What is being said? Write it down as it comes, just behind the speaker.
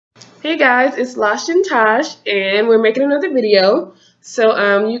Hey guys, it's Lash and Tash, and we're making another video.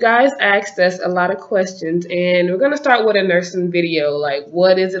 So you guys asked us a lot of questions, and we're gonna start with a nursing video. Like,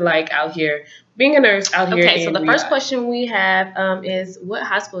 what is it like out here being a nurse out here? Okay, so the Riyadh? first question we have is, what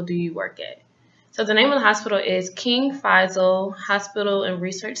hospital do you work at? So the name of the hospital is King Faisal Hospital and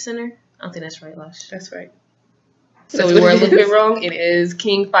Research Center. I don't think that's right, Lash. That's right. So we were a little bit wrong. It is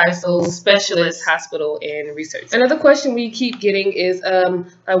King Faisal Specialist Hospital and Research. Another question we keep getting is,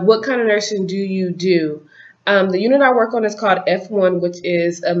 what kind of nursing do you do? The unit I work on is called F1, which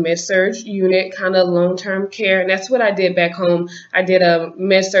is a med-surg unit, kind of long-term care. And that's what I did back home. I did a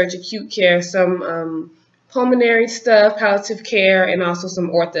med-surg acute care, some pulmonary stuff, palliative care, and also some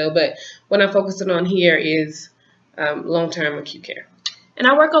ortho. But what I'm focusing on here is long-term acute care. And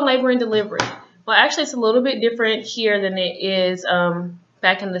I work on labor and delivery. Well, actually, it's a little bit different here than it is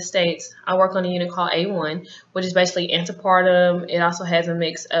back in the States. I work on a unit called A1, which is basically antepartum. It also has a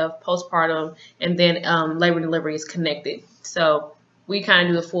mix of postpartum, and then labor and delivery is connected. So we kind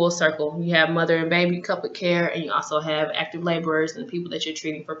of do a full circle. You have mother and baby couplet care, and you also have active laborers and people that you're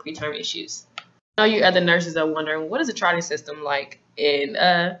treating for preterm issues. I know you other nurses are wondering, what is the charting system like? And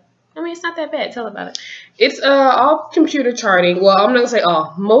I mean, it's not that bad. Tell about it. It's all computer charting. Well, I'm not going to say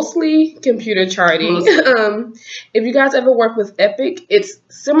all. Mostly computer charting. Mostly. If you guys ever work with Epic, it's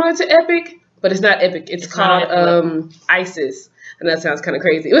similar to Epic, but it's not Epic. It's called ISIS. And that sounds kind of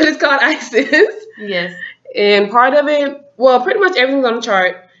crazy, but it's called ISIS. Yes. And part of it, well, pretty much everything's on the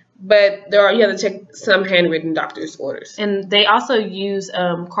chart, but you have to check some handwritten doctor's orders. And they also use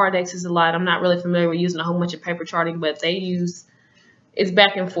Cardexes a lot. I'm not really familiar with using a whole bunch of paper charting, but they use... It's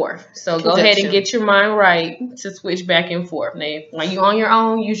back and forth. So go ahead and get your mind right to switch back and forth. Now, when you're on your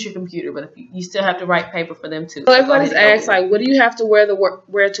own, use your computer, but if you still have to write paper for them too. So everybody's asked, like, what do you have to wear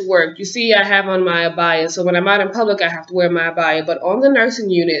to work? You see, I have on my abaya. So when I'm out in public, I have to wear my abaya. But on the nursing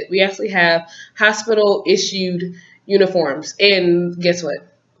unit, we actually have hospital-issued uniforms. And guess what?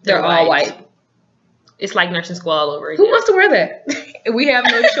 They're all white. It's like nursing school all over again. Who wants to wear that? We have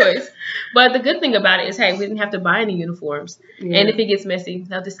no choice. But the good thing about it is, hey, we didn't have to buy any uniforms. Yeah. And if it gets messy,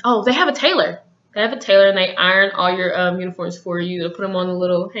 they'll just, they have a tailor. They have a tailor, and they iron all your uniforms for you. They'll put them on the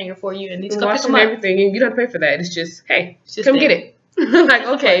little hanger for you, and you just wash them everything. And you don't pay for that. It's just, hey, come get it. Like,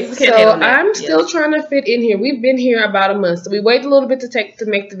 okay, so I'm still trying to fit in here. We've been here about a month, so we waited a little bit to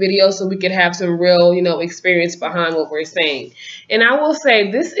make the video so we could have some real, experience behind what we're saying. And I will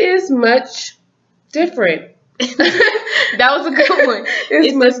say, this is much different. That was a good one.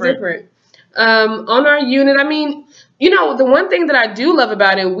 It's much different. On our unit, I mean, the one thing that I do love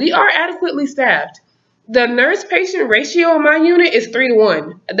about it, we are adequately staffed. The nurse-patient ratio on my unit is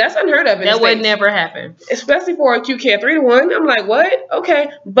 3-to-1. That's unheard of in the States. That would never happen. Especially for acute care, 3-to-1. I'm like, what? Okay.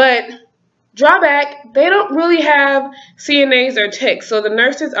 But drawback, they don't really have CNAs or techs, so the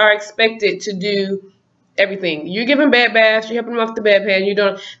nurses are expected to do everything. You're giving bed baths, you're helping them off the bedpan.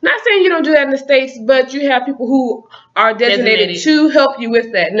 Not saying you don't do that in the States, but you have people who are designated to help you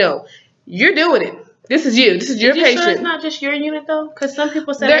with that. No, you're doing it. This is you. This is your patient. Sure it's not just your unit though, because some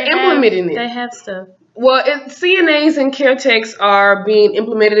people say they're implementing it. They have stuff. Well, CNAs and care techs are being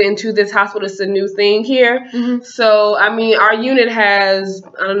implemented into this hospital. It's a new thing here. Mm-hmm. So, I mean, our unit has,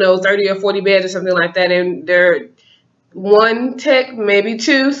 I don't know, 30 or 40 beds or something like that, and they're one tech, maybe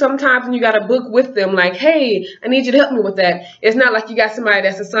two sometimes, and you got to book with them like, hey, I need you to help me with that. It's not like you got somebody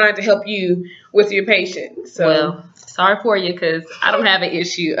that's assigned to help you with your patient. So, well, sorry for you, because I don't have an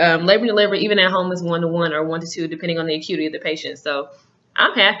issue. Labor and delivery, even at home, is 1-to-1 or 1-to-2, depending on the acuity of the patient. So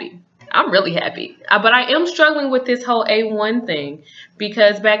I'm happy. I'm really happy. But I am struggling with this whole A1 thing,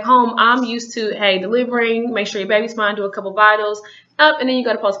 because back home, I'm used to, hey, delivering, make sure your baby's fine, do a couple vitals, and then you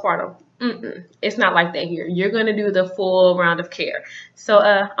go to postpartum. It's not like that here. You're going to do the full round of care. So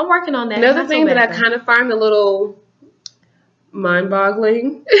I'm working on that. Another thing that I kind of find a little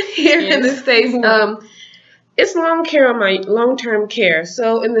mind-boggling here in the States, it's long-term care.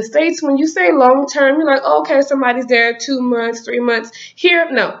 So in the States, when you say long-term, you're like, oh, okay, somebody's there 2 months, 3 months. Here,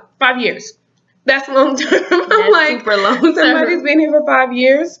 no, 5 years. That's long-term. I'm like, super long-term. Somebody's been here for 5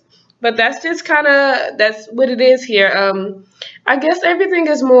 years. But that's just that's what it is here. I guess everything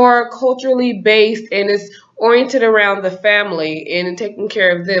is more culturally based and it's oriented around the family and taking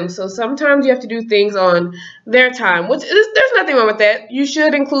care of them. So sometimes you have to do things on their time, which there's nothing wrong with that. You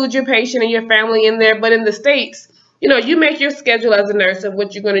should include your patient and your family in there. But in the States, you make your schedule as a nurse of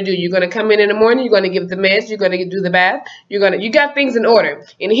what you're going to do. You're going to come in the morning. You're going to give the meds. You're going to do the bath. You got things in order.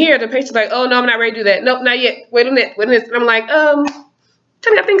 And here, the patient's like, oh, no, I'm not ready to do that. Nope, not yet. Wait a minute. And I'm like,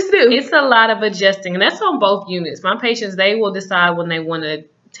 I got things to do. It's a lot of adjusting, and that's on both units. My patients, they will decide when they want to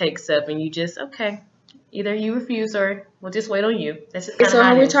take stuff, and you just, okay, Either you refuse or we'll just wait on you. That's just kind of So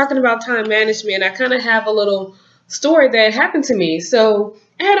how it we're is. talking about time management. I kind of have a little story that happened to me. So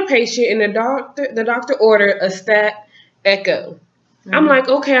I had a patient, and the doctor ordered a stat echo. I'm like,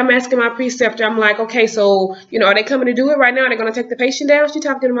 okay, I'm asking my preceptor. I'm like, okay, so, are they coming to do it right now? Are they going to take the patient down? She's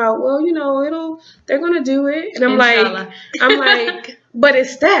talking about, well, they're going to do it. And Inshallah. I'm like, but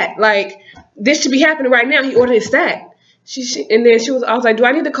it's stat. Like, this should be happening right now. He ordered his stat. And then I was like, do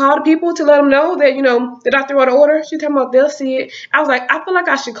I need to call the people to let them know that, the doctor wrote an order? She talking about they'll see it. I was like, I feel like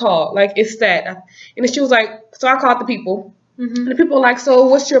I should call. Like, it's stat. And then she was like, so I called the people. And the people were like, so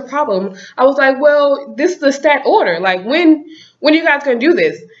what's your problem? I was like, well, this is the stat order. Like, when you guys going to do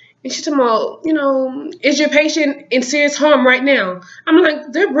this? And she's talking about, is your patient in serious harm right now? I'm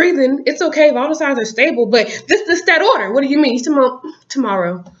like, they're breathing. It's okay. Vital signs are stable. But this is the stat order. What do you mean? She's talking about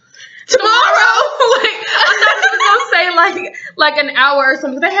tomorrow. Like, I'm not even gonna say like an hour or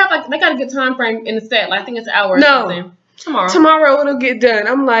something. They got a good time frame in the stat. Like, I think it's an hour or something. Tomorrow it'll get done.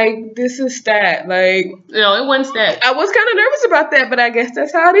 I'm like, this is stat. Like, no, it wasn't stat. I was kind of nervous about that, but I guess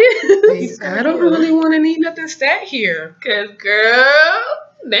that's how it is. I don't really want to need nothing stat here. Cause girl,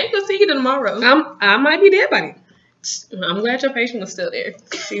 they ain't gonna see you tomorrow. I might be dead by then. I'm glad your patient was still there.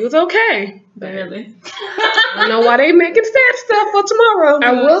 She was okay. Barely. I don't know why they making stat stuff for tomorrow.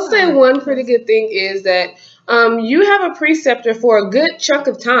 I will say one pretty good thing is that you have a preceptor for a good chunk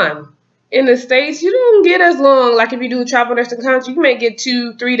of time. In the States, you don't get as long. Like if you do a travel nursing contract, you may get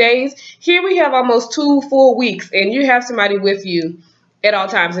 2-3 days. Here we have almost 2 full weeks, and you have somebody with you at all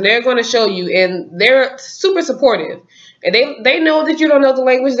times, and they're going to show you, and they're super supportive. And they know that you don't know the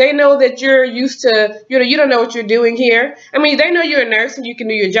language. They know that you're used to, you don't know what you're doing here. I mean, they know you're a nurse and you can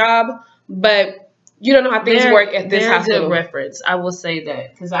do your job, but you don't know how things work at this hospital. They're a good reference. I will say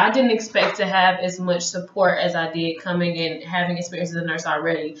that. Because I didn't expect to have as much support as I did coming and having experience as a nurse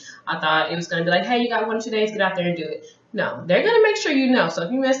already. I thought it was going to be like, hey, you got 1 or 2 days, get out there and do it. No, they're going to make sure you know. So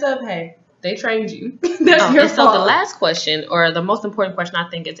if you mess up, hey, they trained you. That's your fault. So the last question, or the most important question, I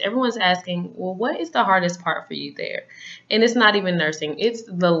think, is everyone's asking, well, what is the hardest part for you there? And it's not even nursing. It's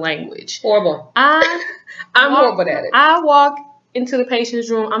the language. Horrible. I'm horrible at it. I walk into the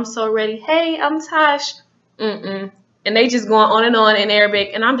patient's room. I'm so ready. Hey, I'm Tash. And they just going on and on in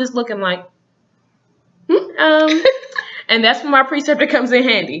Arabic. And I'm just looking like, And that's when my preceptor comes in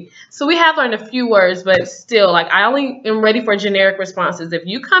handy. So we have learned a few words, but still, like, I only am ready for generic responses. If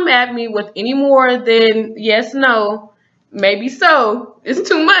you come at me with any more than yes, no, maybe so, it's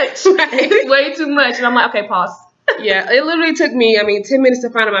too much. It's way too much. And I'm like, okay, pause. Yeah, it literally took me, 10 minutes to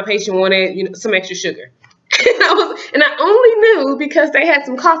find out my patient wanted, some extra sugar. And I only knew because they had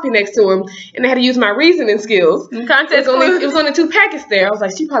some coffee next to him, and I had to use my reasoning skills. It was only 2 packets there. I was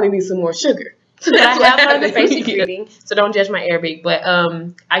like, she probably needs some more sugar. But I have learned the basic greeting, so don't judge my Arabic. But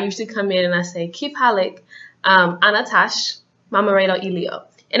I usually come in and I say, Kip Halik, Ana Tash, Mama Redo Ilio.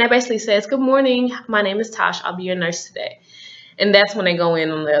 And that basically says, good morning, my name is Tash, I'll be your nurse today. And that's when they go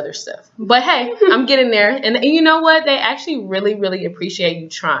in on the other stuff. But hey, I'm getting there. And you know what? They actually really, really appreciate you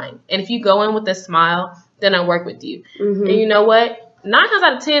trying. And if you go in with a smile, then I work with you. And you know what? 9 times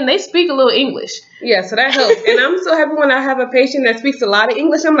out of 10, they speak a little English. Yeah, so that helps. And I'm so happy when I have a patient that speaks a lot of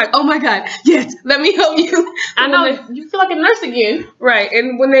English. I'm like, oh my God, yes, let me help you. I know, you feel like a nurse again. Right.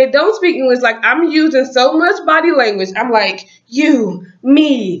 And when they don't speak English, like I'm using so much body language. I'm like, you,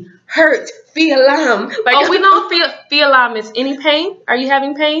 me, hurt, fialam. Like, we know fialam is any pain. Are you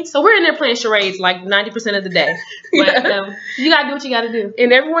having pain? So we're in there playing charades like 90% of the day. But you got to do what you got to do.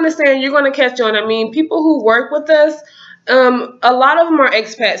 And everyone is saying you're going to catch on. I mean, people who work with us, a lot of them are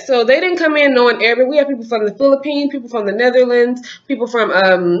expats, so they didn't come in knowing Arabic. We have people from the Philippines, people from the Netherlands, people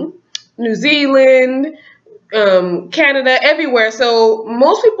from New Zealand, Canada, everywhere. So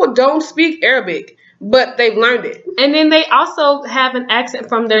most people don't speak Arabic, but they've learned it. And then they also have an accent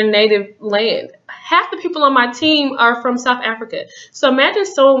from their native land. Half the people on my team are from South Africa. So imagine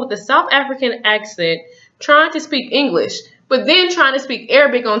someone with a South African accent trying to speak English, but then trying to speak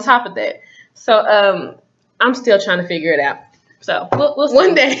Arabic on top of that. So I'm still trying to figure it out. So we'll see.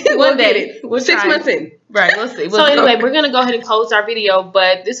 One day we'll get it. We'll 6 months in. Right, we'll see. So anyway, we're going to go ahead and close our video,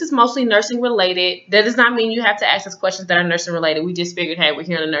 but this is mostly nursing related. That does not mean you have to ask us questions that are nursing related. We just figured, hey, we're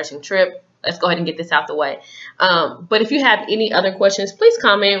here on a nursing trip. Let's go ahead and get this out the way. But if you have any other questions, please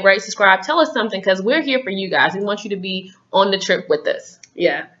comment, rate, subscribe, tell us something, because we're here for you guys. We want you to be on the trip with us.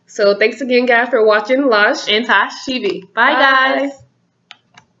 Yeah. So thanks again, guys, for watching Lash and Tash TV. Bye, guys.